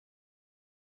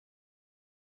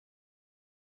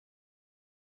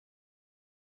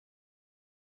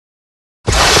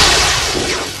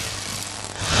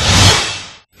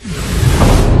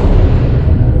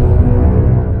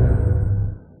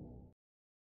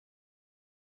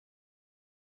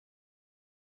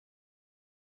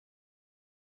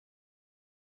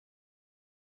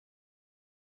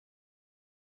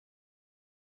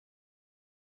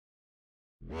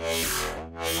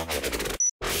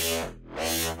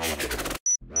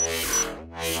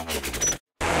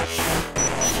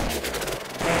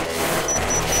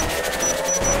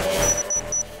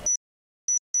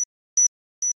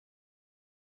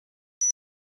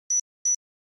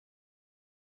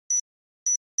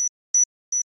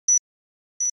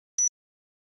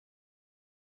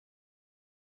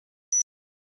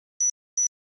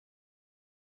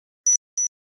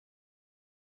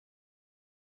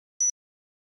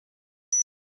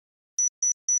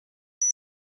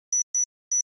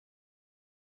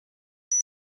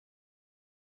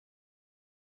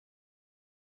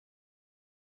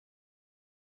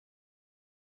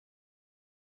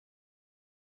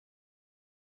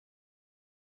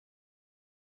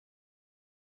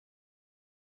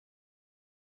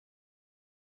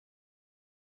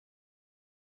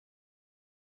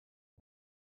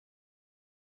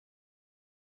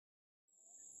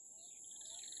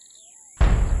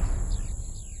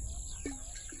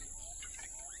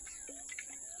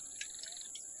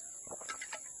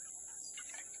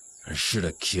I should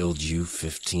have killed you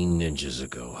 15 ninjas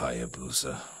ago,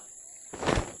 Hayabusa.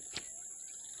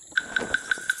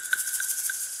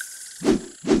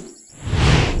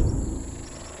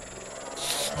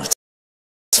 Let's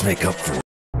make up for it.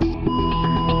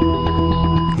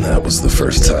 That was the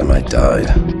first time I died.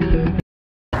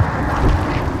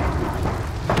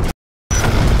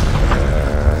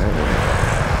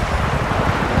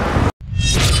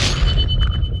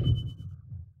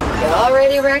 You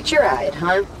already wrecked your ride,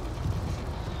 huh?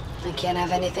 I can't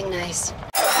have anything nice. Who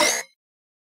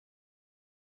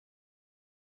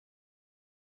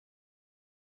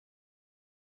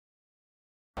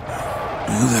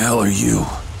the hell are you?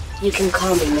 You can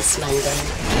call me Miss Mundane.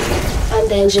 I'm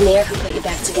the engineer who put you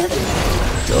back together.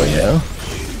 Oh yeah?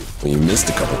 Well, you missed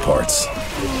a couple parts. No.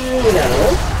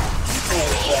 I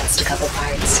enhanced a couple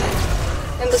parts.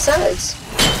 And besides,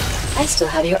 I still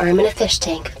have your arm in a fish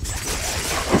tank.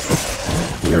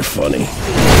 You're funny.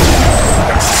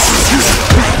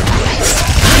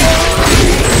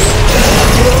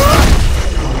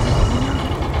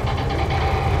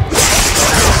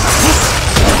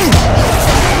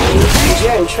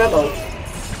 You're in trouble.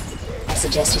 I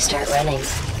suggest you start running.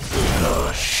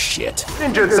 Oh, shit.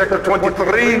 Injured Sector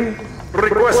 23.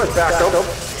 Request backup.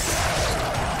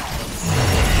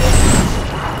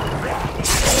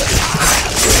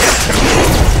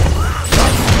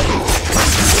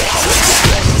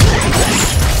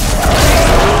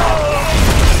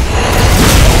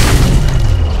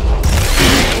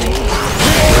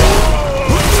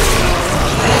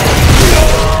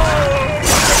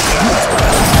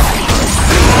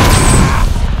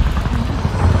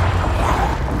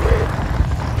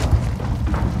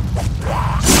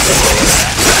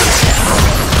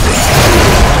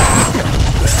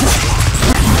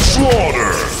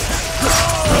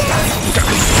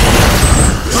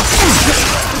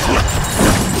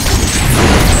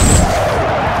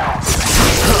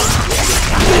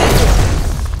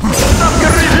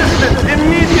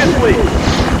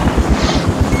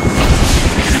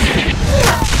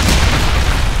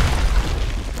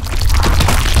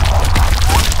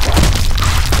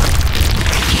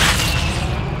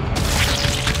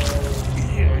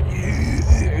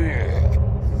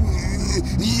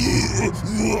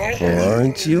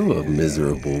 Aren't you a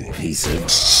miserable piece of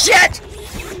Shit!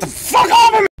 Get the fuck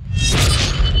off of me!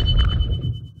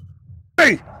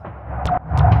 Hey!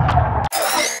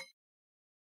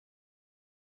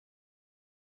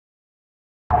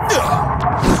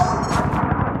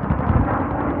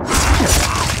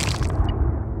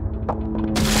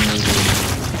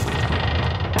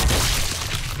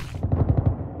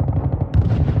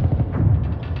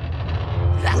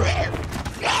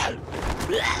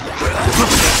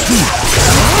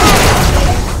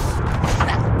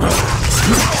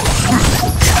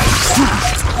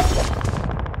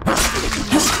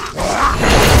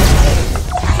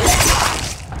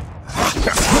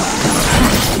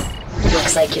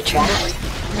 Looks like you're trapped.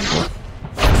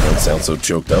 Don't sound so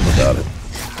choked up about it.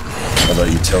 How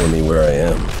about you telling me where I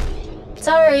am?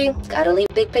 Sorry, gotta leave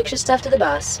big picture stuff to the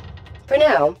boss. For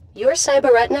now, your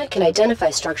cyber retina can identify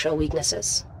structural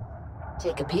weaknesses.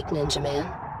 Take a peek, Ninja Man.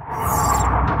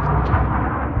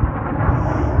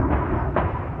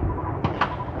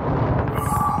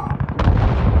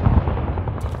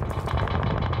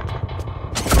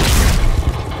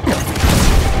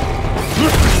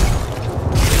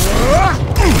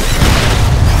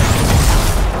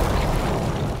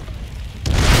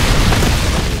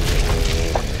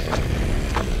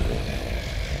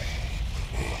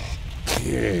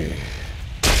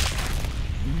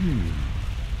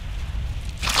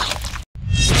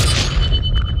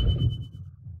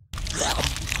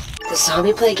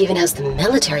 zombie plague even has the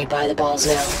military by the balls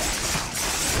now.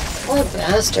 Poor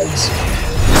bastards.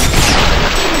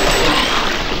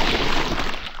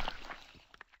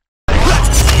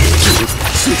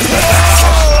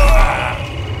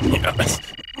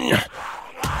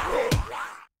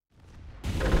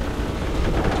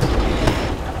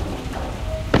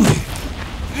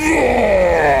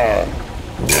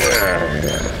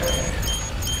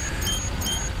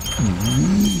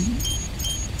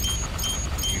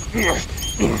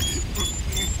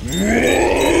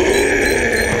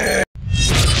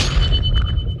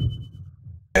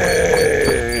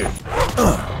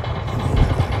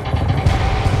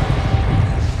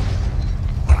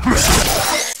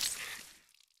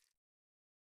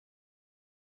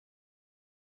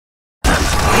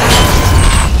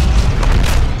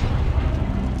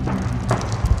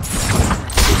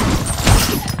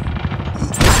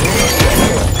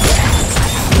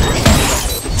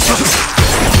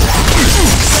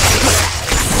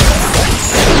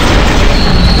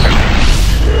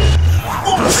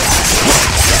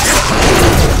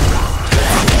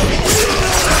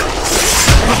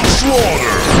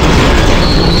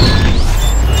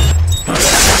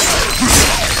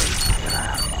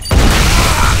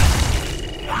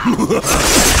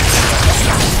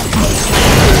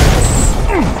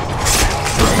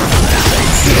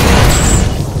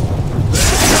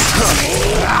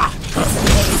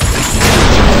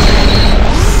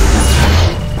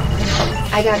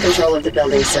 I got control of the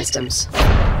building systems.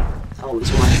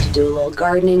 Always wanted to do a little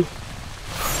gardening.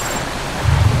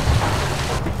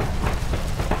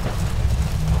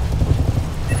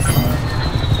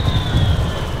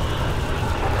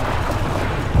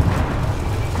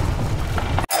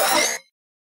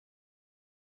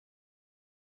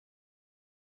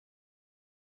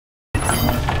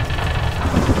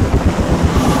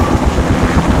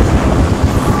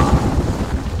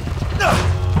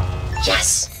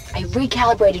 Yes! I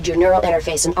recalibrated your neural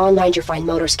interface and online your fine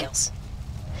motor skills.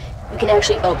 You can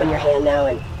actually open your hand now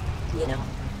and, you know,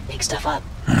 pick stuff up.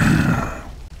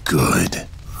 Good.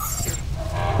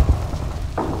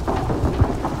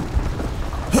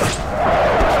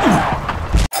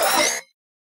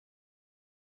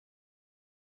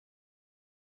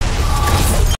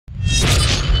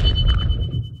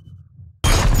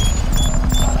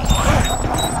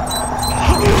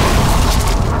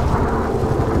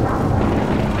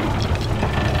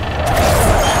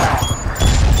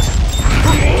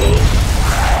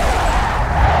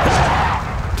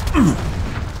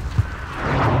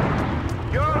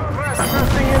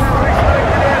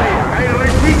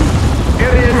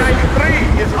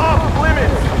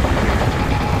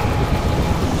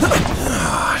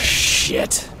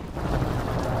 Shit.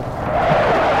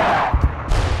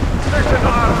 Section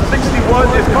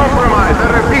R61 is compromised. I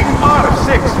repeat,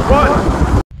 R61.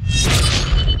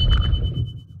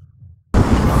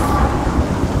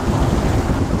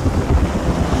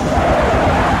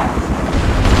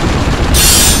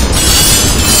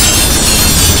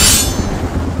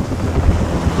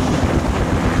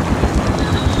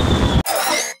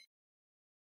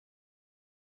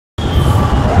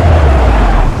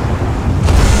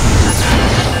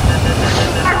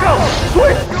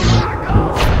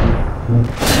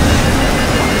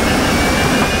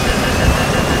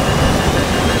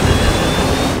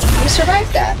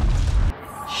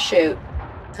 Shoot.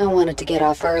 I wanted to get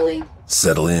off early.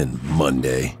 Settle in,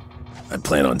 Monday. I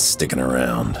plan on sticking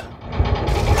around.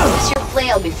 Use your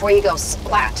flail before you go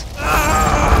splat.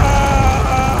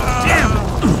 Damn!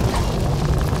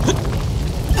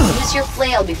 Use your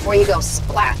flail before you go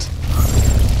splat.